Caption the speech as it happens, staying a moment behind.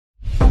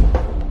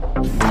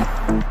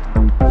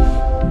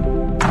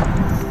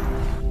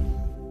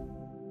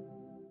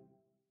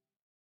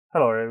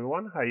Hello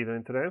everyone, how are you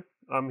doing today?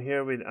 I'm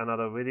here with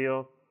another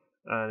video,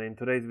 and in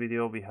today's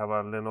video we have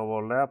a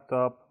Lenovo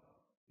laptop.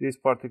 This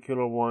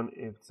particular one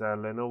is a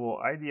Lenovo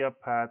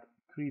Ideapad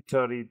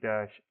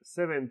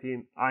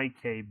 330-17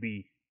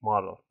 IKB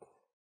model.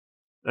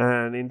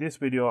 And in this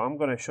video I'm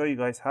going to show you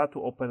guys how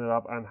to open it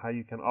up and how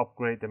you can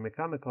upgrade the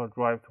mechanical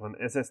drive to an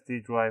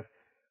SSD drive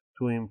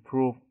to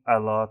improve a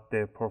lot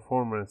the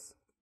performance.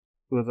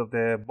 Because of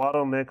the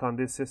bottleneck on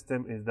this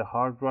system is the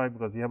hard drive,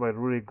 because you have a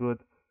really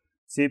good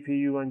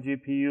CPU and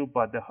GPU,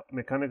 but the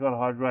mechanical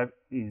hard drive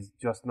is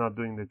just not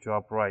doing the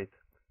job right.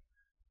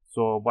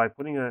 So by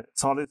putting a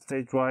solid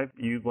state drive,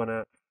 you're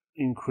gonna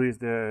increase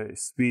the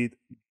speed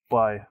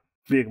by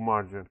big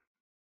margin.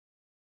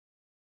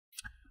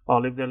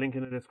 I'll leave the link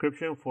in the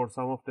description for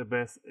some of the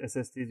best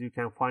SSDs you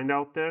can find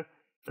out there,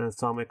 and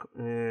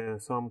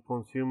some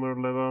consumer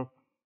level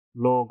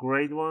low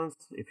grade ones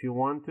if you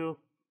want to,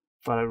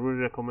 but I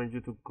really recommend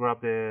you to grab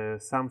the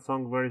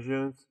Samsung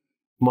versions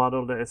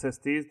model, the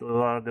SSDs.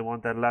 Those are the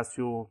ones that last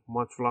you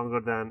much longer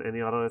than any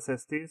other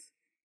SSDs.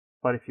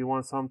 But if you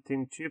want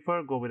something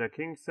cheaper, go with a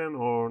Kingston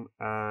or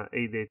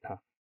ADATA.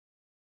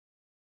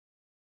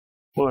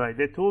 Alright,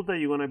 the tool that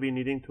you're going to be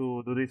needing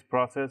to do this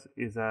process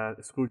is a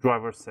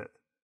screwdriver set.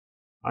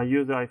 I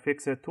use the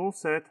UFIXTEK tool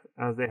set,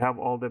 as they have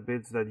all the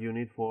bits that you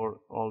need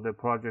for all the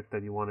projects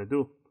that you want to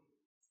do.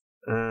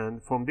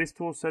 And from this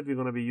tool set, we're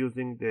going to be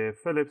using the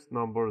Phillips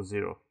number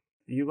 0.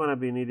 You're going to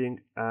be needing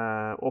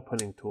an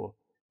opening tool.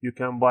 You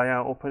can buy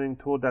an opening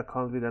tool that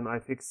comes with an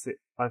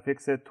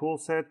UFIXTEK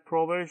toolset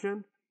Pro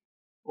version,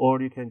 or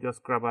you can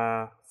just grab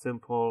a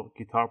simple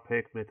guitar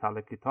pick,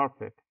 metallic guitar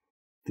pick.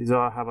 These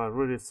have a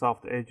really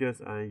soft edges,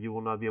 and you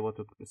will not be able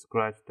to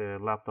scratch the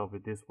laptop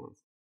with these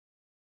ones.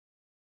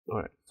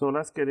 Alright, so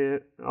let's get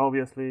it.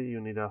 Obviously, you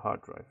need a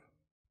hard drive.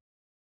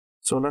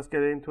 So let's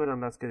get into it and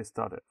let's get it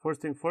started.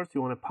 First thing first,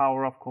 you want to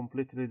power off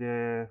completely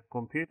the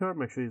computer.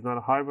 Make sure it's not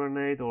a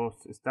hibernate or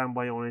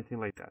standby or anything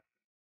like that.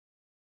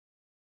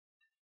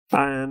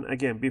 And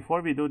again,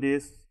 before we do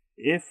this,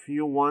 if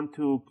you want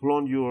to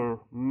clone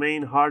your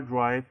main hard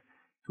drive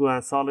to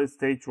a solid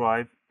state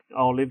drive,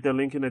 I'll leave the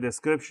link in the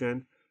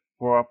description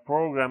for a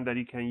program that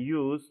you can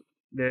use.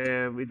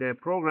 With the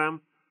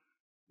program,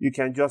 you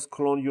can just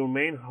clone your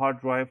main hard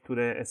drive to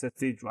the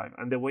SSD drive.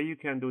 And the way you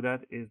can do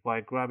that is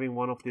by grabbing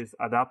one of these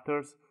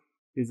adapters.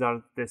 These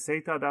are the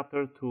SATA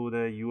adapter to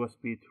the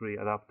USB 3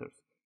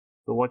 adapters.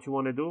 So what you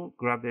want to do,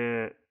 grab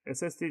the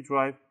SSD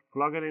drive,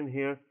 plug it in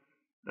here,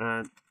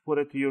 and put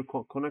it to your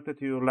connect it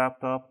to your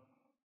laptop,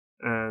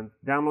 and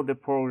download the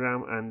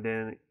program, and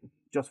then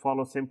just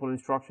follow simple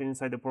instruction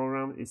inside the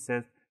program. It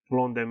says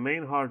clone the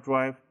main hard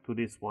drive to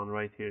this one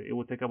right here. It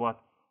will take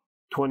about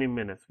 20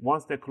 minutes.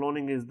 Once the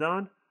cloning is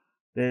done,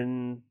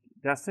 then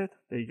that's it.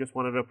 You just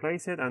want to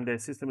replace it, and the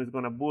system is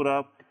going to boot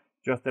up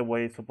just the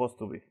way it's supposed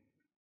to be.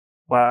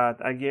 But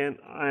again,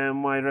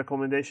 my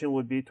recommendation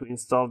would be to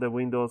install the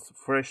Windows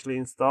freshly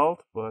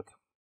installed, but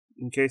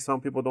in case some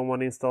people don't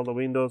want to install the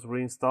Windows,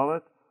 reinstall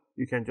it,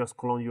 you can just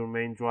clone your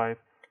main drive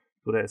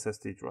to the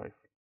SSD drive.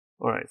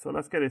 Alright, so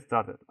let's get it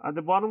started. At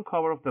the bottom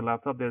cover of the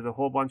laptop, there's a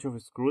whole bunch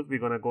of screws. We're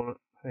going to go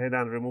ahead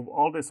and remove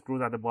all the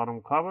screws at the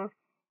bottom cover.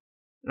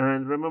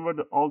 And remember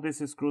that all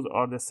these screws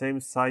are the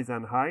same size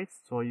and height,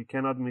 so you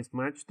cannot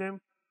mismatch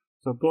them.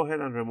 So go ahead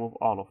and remove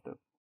all of them.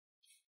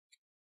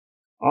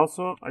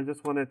 Also, I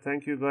just want to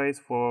thank you guys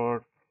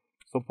for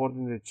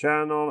supporting the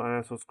channel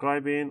and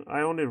subscribing.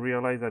 I only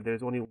realized that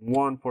there's only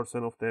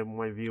 1% of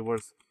my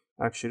viewers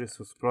actually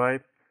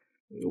subscribe.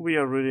 We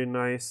are really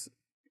nice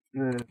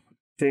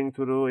thing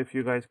to do if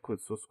you guys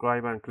could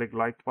subscribe and click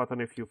like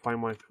button if you find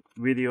my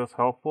videos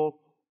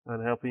helpful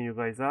and helping you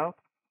guys out.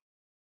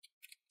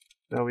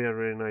 That would be a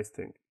really nice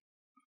thing.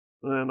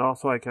 And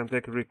also I can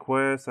take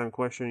requests and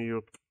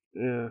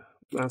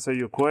answer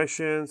your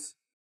questions.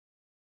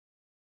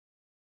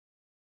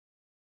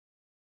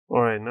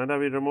 Alright, now that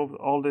we removed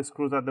all the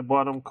screws at the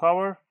bottom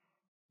cover,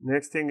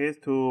 next thing is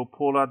to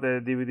pull out the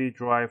DVD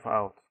drive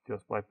out,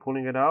 just by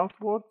pulling it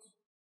outwards.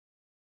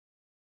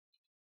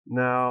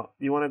 Now,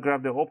 you want to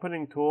grab the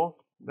opening tool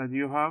that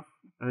you have,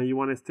 and you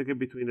want to stick it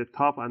between the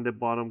top and the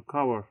bottom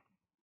cover,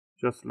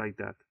 just like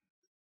that.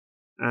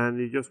 And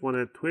you just want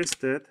to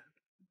twist it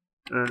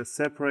and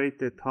separate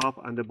the top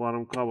and the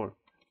bottom cover.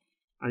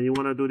 And you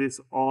want to do this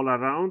all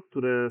around to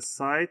the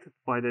side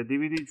by the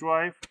DVD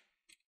drive.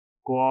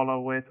 Go all the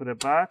way to the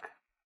back,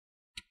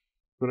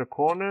 to the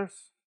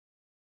corners,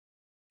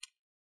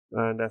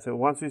 and that's it.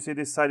 Once you see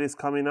this side is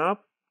coming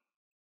up,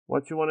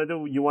 what you want to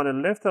do, you want to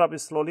lift it up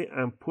slowly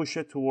and push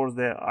it towards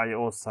the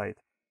I/O side.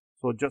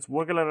 So just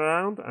wiggle it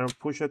around and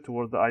push it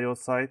towards the I/O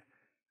side,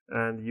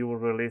 and you will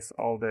release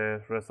all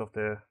the rest of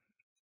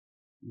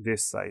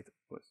this side.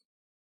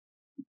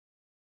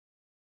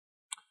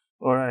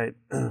 Alright,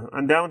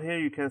 and down here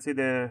you can see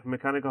the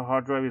mechanical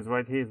hard drive is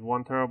right here. It's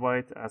 1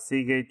 terabyte, a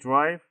Seagate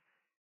drive.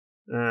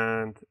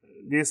 And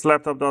this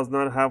laptop does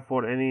not have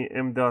for any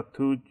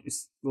M.2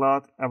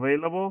 slot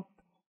available,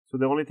 so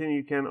the only thing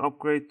you can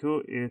upgrade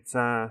to is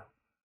a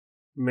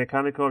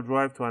mechanical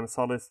drive to a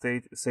solid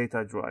state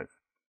SATA drive.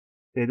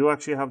 They do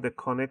actually have the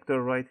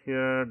connector right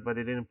here, but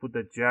they didn't put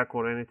the jack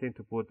or anything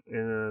to put in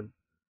an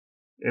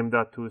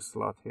M.2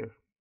 slot here.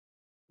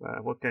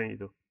 What can you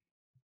do?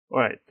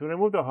 Alright, to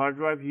remove the hard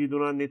drive, you do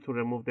not need to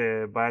remove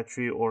the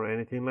battery or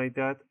anything like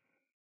that.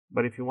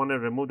 But if you want to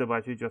remove the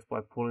battery just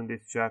by pulling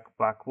this jack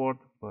backward,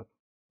 but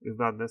it's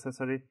not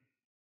necessary.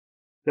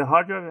 The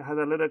hard drive has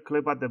a little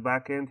clip at the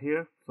back end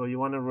here, so you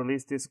want to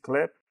release this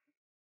clip.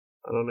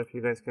 I don't know if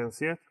you guys can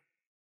see it.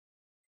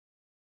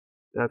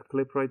 That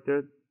clip right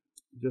there,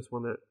 just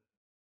want to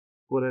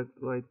put it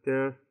right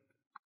there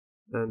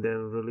and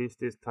then release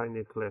this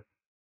tiny clip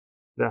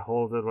that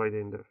holds it right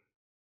in there.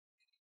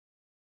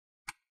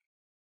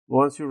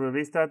 Once you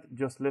release that,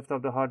 just lift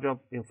up the hard drive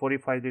in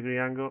 45-degree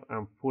angle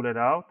and pull it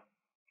out.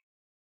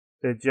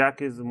 The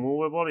jack is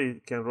movable,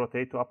 it can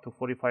rotate to up to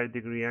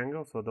 45-degree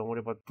angle, so don't worry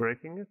about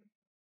breaking it.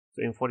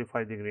 So in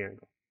 45-degree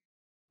angle.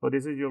 So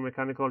this is your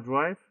mechanical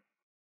drive.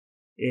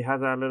 It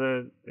has a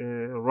little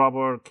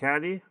rubber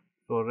caddy.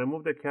 So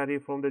remove the caddy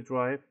from the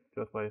drive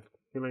just by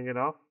peeling it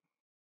off.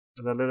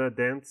 There's a little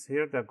dents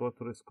here that go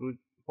through the screw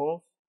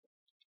holes.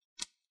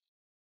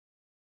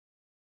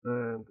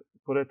 And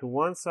put it to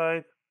one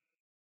side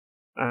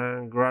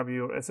and grab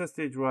your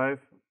SSD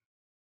drive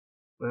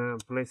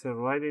and place it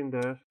right in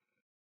there.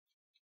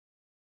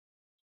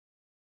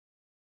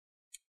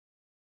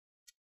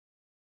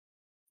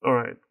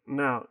 Alright,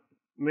 now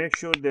make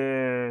sure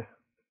the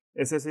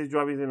SSD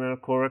drive is in a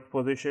correct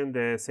position.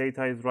 The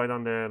SATA is right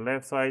on the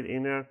left side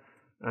inner,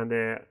 and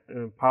the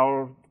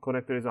power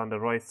connector is on the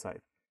right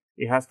side.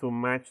 It has to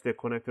match the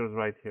connectors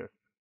right here.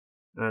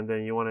 And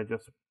then you want to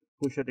just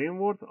push it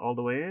inward all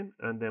the way in,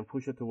 and then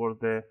push it towards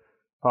the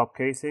top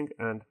casing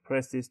and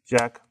press this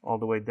jack all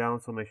the way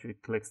down, so make sure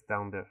it clicks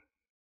down there.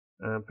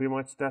 And pretty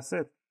much that's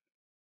it.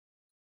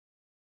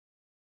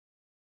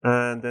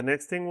 And the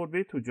next thing would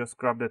be to just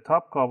grab the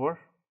top cover,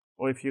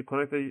 or if you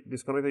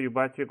disconnected your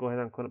battery, go ahead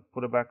and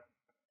put it back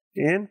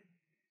in.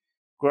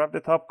 Grab the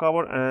top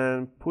cover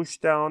and put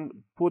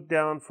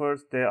down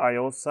first the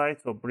I/O side,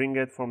 so bring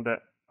it from the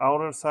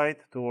outer side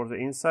towards the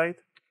inside.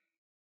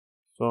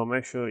 So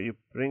make sure you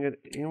bring it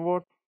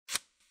inward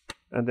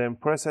and then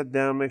press it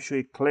down, make sure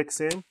it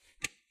clicks in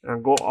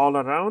and go all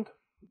around.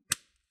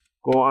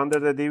 Go under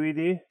the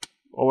DVD,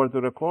 over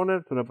to the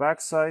corner, to the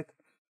back side.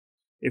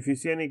 If you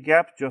see any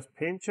gap, just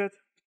pinch it.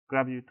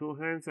 Grab your two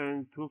hands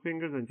and two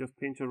fingers and just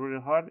pinch it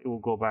really hard. It will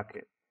go back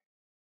in.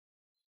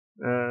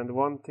 And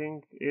one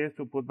thing is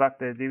to put back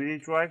the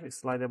DVD drive,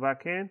 slide it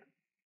back in.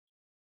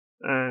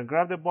 And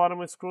grab the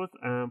bottom screws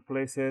and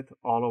place it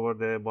all over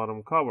the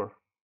bottom cover.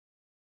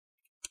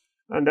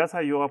 And that's how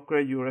you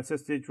upgrade your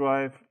SSD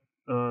drive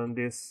on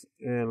this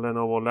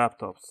Lenovo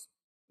laptops.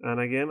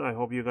 And again, I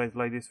hope you guys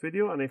like this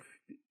video. And if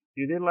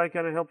you did like it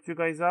and it helped you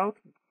guys out,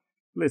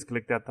 please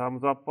click that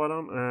thumbs up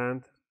button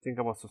and think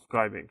about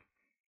subscribing.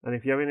 And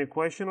if you have any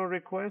question or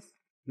requests,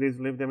 please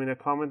leave them in the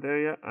comment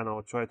area and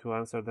I'll try to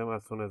answer them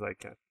as soon as I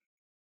can.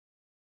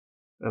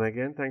 And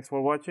again, thanks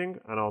for watching,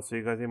 and I'll see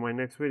you guys in my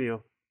next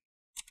video.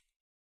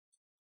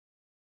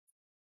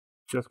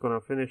 Just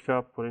gonna finish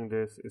up putting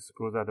these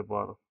screws at the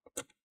bottom.